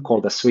Switzerland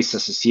called the Swiss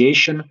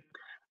Association,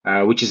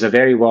 which is a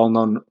very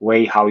well-known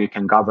way how you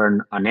can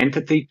govern an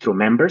entity through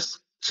members.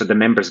 So the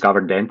members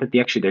govern the entity.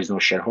 Actually, there's no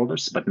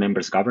shareholders, but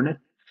members govern it.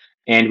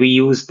 And we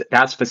used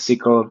that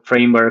specific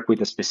framework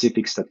with a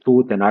specific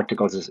statute and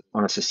articles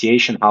on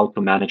association, how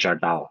to manage our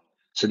DAO.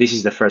 So this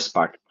is the first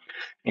part.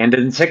 And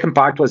then the second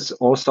part was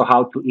also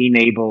how to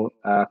enable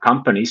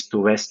companies to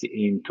invest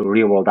into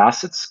real world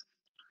assets.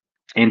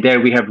 And there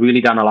we have really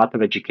done a lot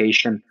of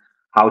education,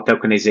 how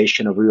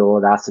tokenization of real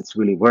world assets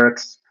really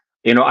works.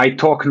 I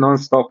talk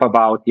nonstop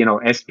about,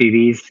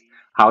 SPVs,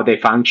 how they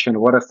function,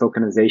 what does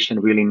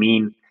tokenization really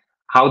mean?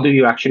 How do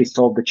you actually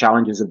solve the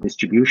challenges of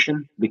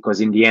distribution? Because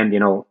in the end,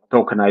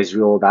 tokenized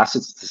real world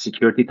assets, it's a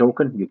security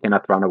token. You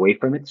cannot run away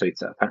from it. So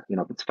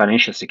it's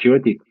financial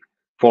security, it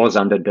falls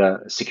under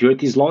the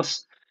securities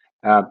laws.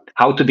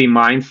 How to be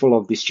mindful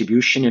of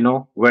distribution,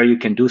 where you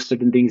can do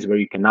certain things, where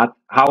you cannot.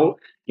 How,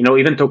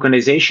 even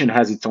tokenization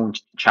has its own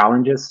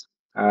challenges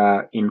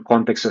in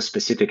context of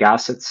specific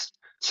assets.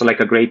 So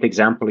like a great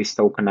example is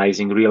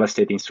tokenizing real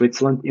estate in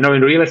Switzerland. In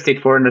real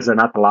estate, foreigners are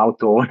not allowed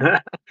to own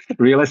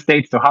real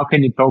estate. So how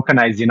can you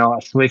tokenize,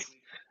 a Swiss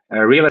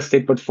real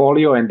estate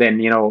portfolio and then,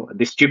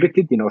 distribute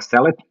it,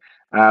 sell it?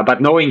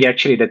 But knowing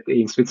actually that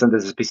in Switzerland,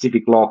 there's a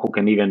specific law who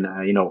can even,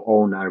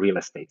 own real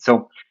estate.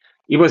 So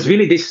it was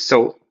really this.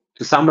 So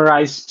to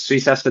summarize,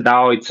 Swiss as a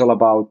DAO, it's all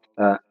about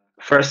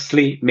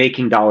firstly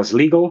making DAOs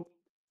legal,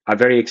 a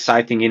very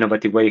exciting,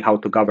 innovative way how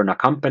to govern a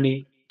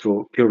company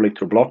purely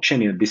through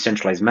blockchain in a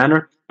decentralized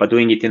manner, but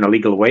doing it in a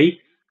legal way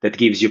that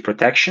gives you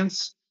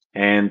protections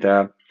and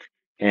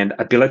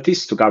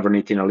abilities to govern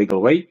it in a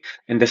legal way.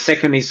 And the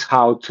second is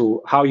how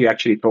you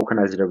actually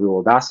tokenize the real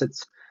world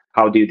assets,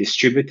 how do you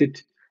distribute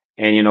it,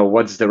 and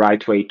what's the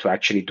right way to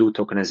actually do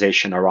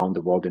tokenization around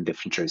the world in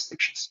different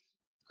jurisdictions.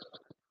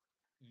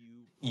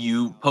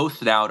 You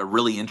posted out a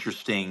really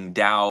interesting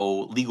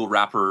DAO legal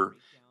wrapper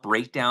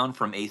breakdown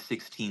from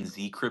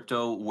A16Z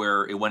Crypto,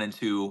 where it went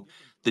into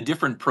the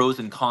different pros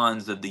and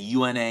cons of the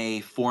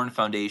UNA, foreign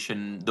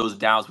foundation, those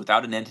DAOs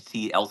without an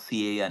entity,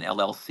 LCA and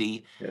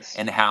LLC, Yes.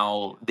 and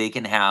how they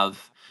can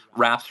have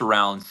wraps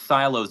around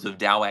silos of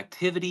DAO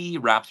activity,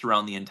 wraps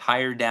around the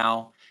entire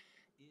DAO.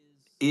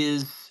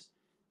 Is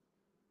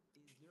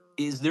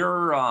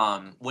there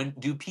when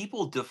do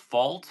people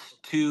default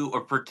to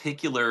a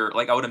particular,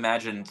 like I would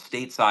imagine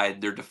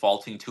stateside they're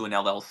defaulting to an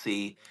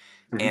LLC,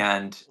 Mhm.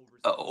 and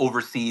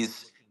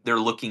overseas they're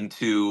looking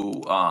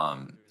to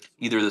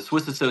either the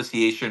Swiss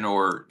association,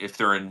 or if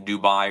they're in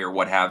Dubai or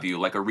what have you,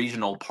 like a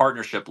regional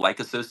partnership like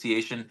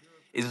association?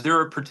 Is there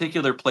a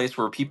particular place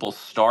where people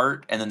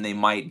start and then they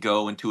might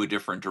go into a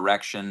different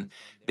direction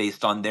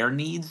based on their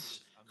needs?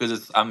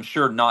 Because I'm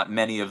sure not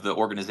many of the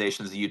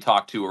organizations that you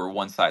talk to are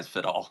one size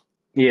fit all.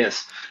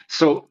 Yes.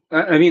 So,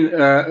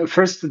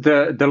 first,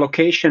 the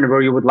location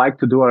where you would like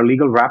to do a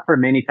legal wrapper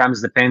many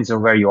times depends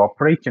on where you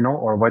operate,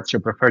 or what's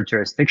your preferred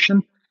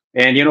jurisdiction.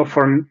 And,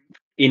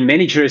 in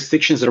many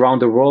jurisdictions around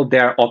the world,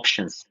 there are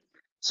options.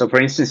 So, for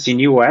instance, in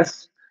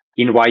US,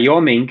 in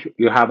Wyoming,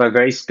 you have a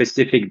very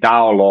specific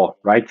DAO law,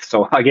 right?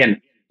 So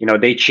again,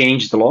 they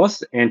changed the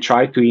laws and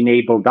try to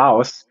enable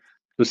DAOs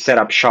to set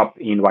up shop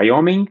in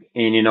Wyoming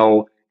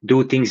and,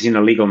 do things in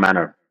a legal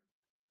manner.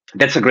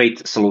 That's a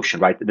great solution,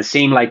 right? The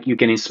same like you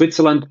can in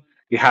Switzerland,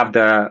 you have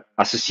the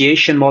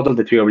association model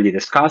that we already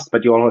discussed,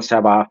 but you also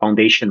have a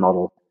foundation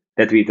model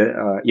that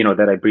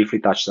that I briefly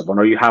touched upon,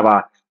 or you have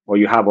a or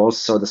you have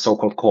also the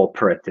so-called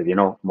cooperative,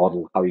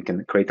 model, how you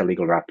can create a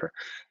legal wrapper.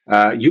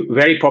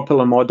 Very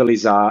popular model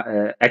is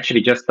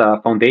actually just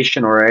a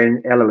foundation or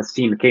an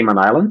LLC in Cayman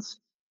Islands.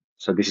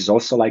 So this is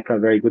also like a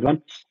very good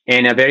one,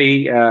 and a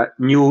very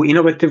new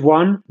innovative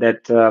one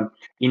that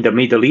in the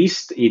Middle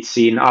East, it's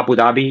in Abu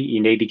Dhabi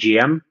in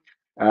ABGM.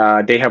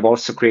 They have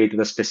also created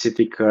a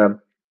specific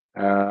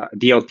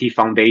DLT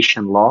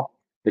foundation law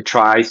that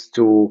tries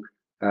to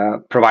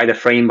provide a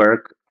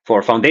framework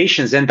for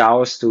foundations and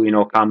DAOs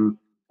to come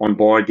on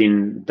board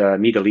in the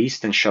Middle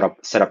East and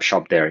set up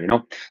shop there.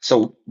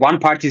 So one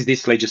part is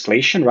this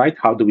legislation, right?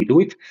 How do we do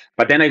it?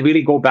 But then I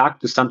really go back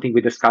to something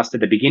we discussed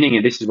at the beginning,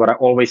 and this is what I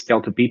always tell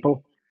to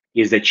people: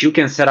 is that you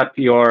can set up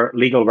your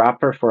legal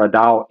wrapper for a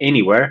DAO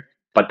anywhere,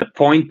 but the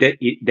point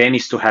then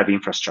is to have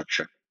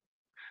infrastructure,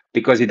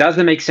 because it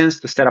doesn't make sense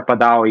to set up a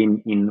DAO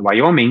in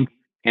Wyoming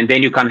and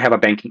then you can't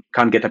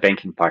get a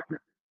banking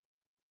partner.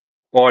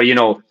 Or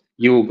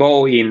you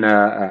go in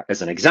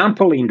as an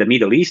example in the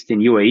Middle East, in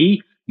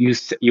UAE,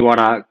 you want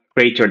to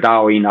create your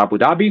DAO in Abu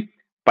Dhabi,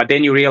 but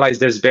then you realize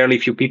there's barely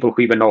few people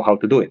who even know how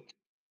to do it,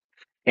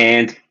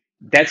 and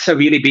that's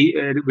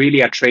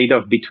really a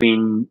trade-off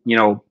between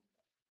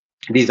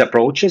these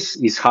approaches.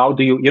 Is how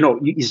do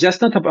it's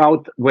just not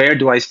about where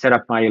do I set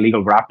up my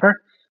legal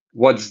wrapper,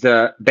 what's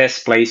the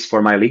best place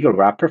for my legal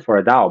wrapper for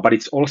a DAO, but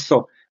it's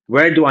also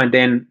where do I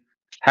then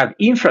have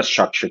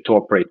infrastructure to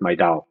operate my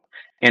DAO.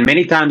 And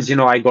many times,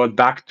 I go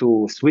back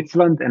to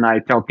Switzerland and I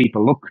tell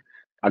people, look,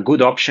 a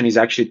good option is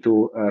actually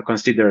to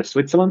consider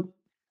Switzerland,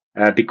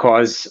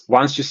 because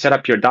once you set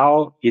up your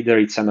DAO, either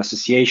it's an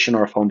association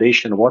or a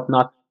foundation or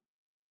whatnot,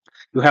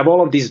 you have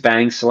all of these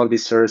banks, all of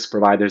these service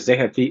providers. They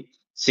have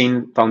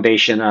seen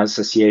foundation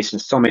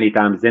associations so many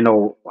times. They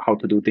know how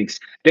to do things.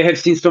 They have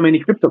seen so many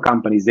crypto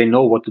companies. They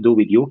know what to do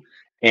with you.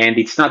 And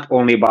it's not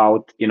only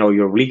about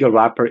your legal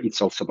wrapper. It's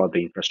also about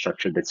the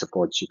infrastructure that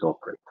supports you to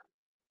operate.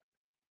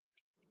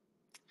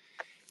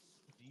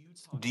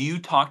 Do you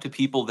talk to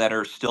people that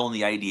are still in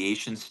the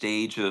ideation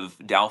stage of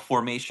DAO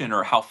formation,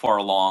 or how far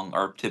along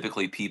are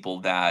typically people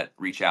that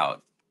reach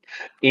out?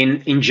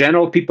 In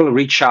general, people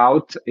reach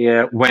out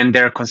when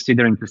they're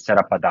considering to set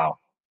up a DAO.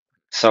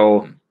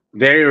 So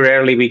very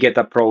rarely we get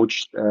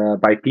approached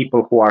by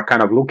people who are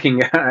kind of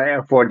looking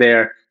for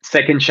their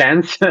second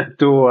chance to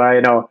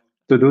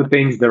do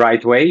things the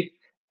right way.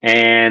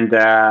 And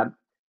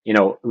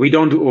we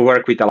don't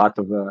work with a lot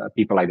of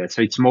people like that.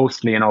 So it's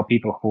mostly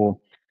people who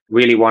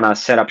really want to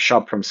set up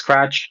shop from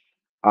scratch,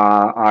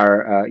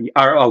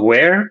 are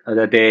aware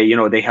that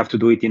they have to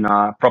do it in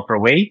a proper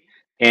way,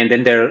 and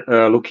then they're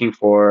looking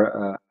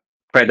for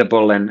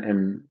credible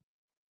and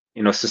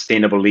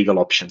sustainable legal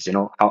options,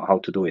 how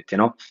to do it.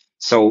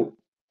 So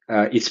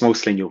it's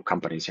mostly new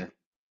companies. Yeah.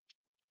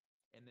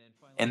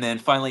 And then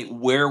finally,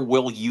 where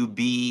will you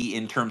be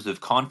in terms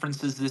of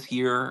conferences this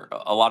year?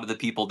 A lot of the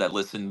people that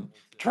listen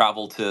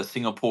travel to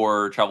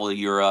Singapore, travel to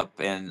Europe,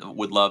 and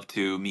would love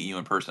to meet you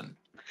in person.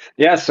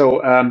 Yeah.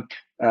 So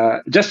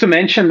just to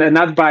mention,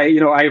 not by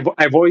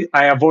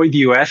I avoid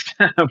US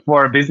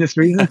for business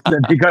reasons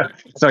because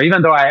so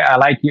even though I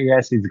like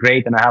US, it's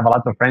great, and I have a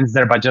lot of friends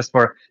there, but just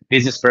for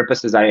business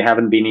purposes, I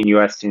haven't been in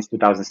US since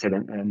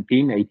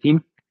 2017,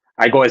 18.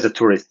 I go as a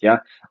tourist, yeah.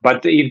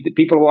 But if the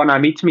people want to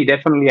meet me,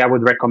 definitely I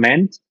would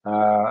recommend.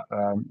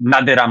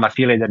 Not that I'm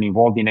affiliated and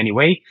involved in any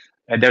way.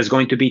 There's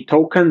going to be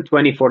Token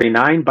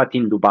 2049, but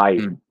in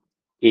Dubai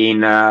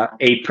in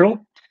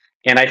April.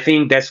 And I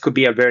think this could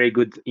be a very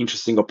good,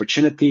 interesting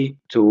opportunity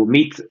to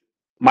meet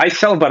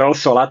myself, but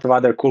also a lot of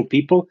other cool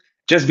people,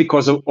 just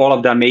because of all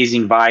of the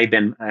amazing vibe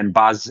and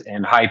buzz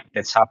and hype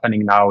that's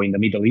happening now in the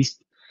Middle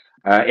East.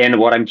 And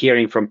what I'm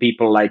hearing from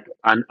people, like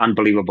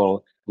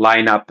unbelievable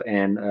lineup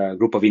and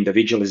group of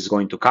individuals is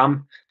going to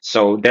come.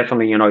 So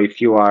definitely,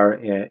 if you are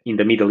in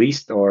the Middle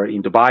East or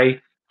in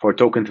Dubai for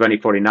Token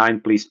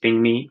 2049, please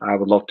ping me. I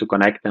would love to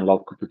connect and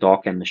love to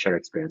talk and share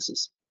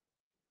experiences.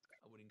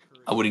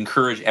 I would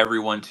encourage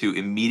everyone to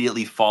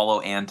immediately follow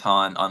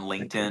Anton on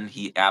Thank you. LinkedIn.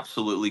 He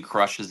absolutely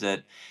crushes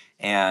it.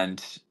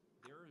 And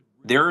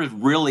there is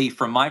really,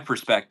 from my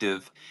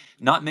perspective,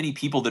 not many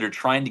people that are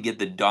trying to get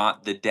the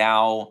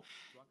DAO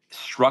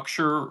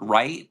structure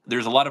right.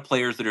 There's a lot of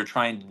players that are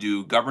trying to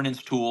do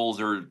governance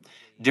tools or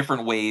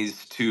different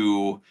ways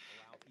to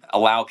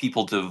allow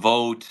people to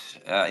vote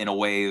in a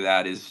way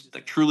that is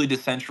like truly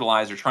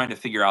decentralized, or trying to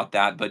figure out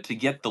that. But to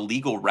get the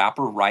legal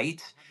wrapper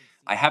right,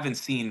 I haven't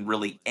seen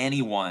really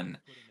anyone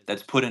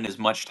that's put in as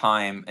much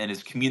time and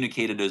has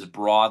communicated as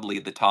broadly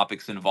the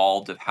topics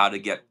involved of how to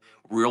get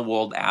real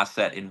world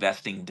asset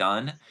investing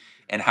done,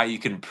 and how you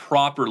can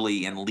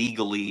properly and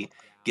legally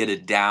get a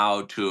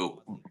DAO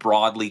to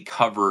broadly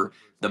cover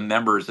the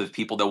members of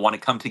people that want to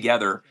come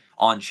together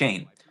on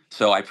chain.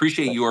 So I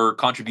appreciate your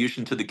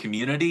contribution to the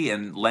community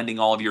and lending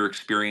all of your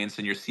experience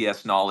and your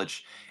CS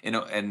knowledge,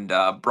 and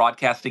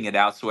broadcasting it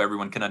out so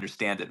everyone can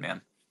understand it,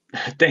 man.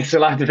 Thanks a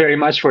lot very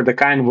much for the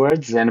kind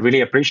words and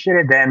really appreciate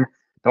it. And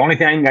the only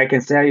thing I can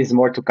say is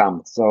more to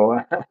come. So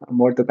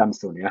more to come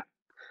soon. Yeah.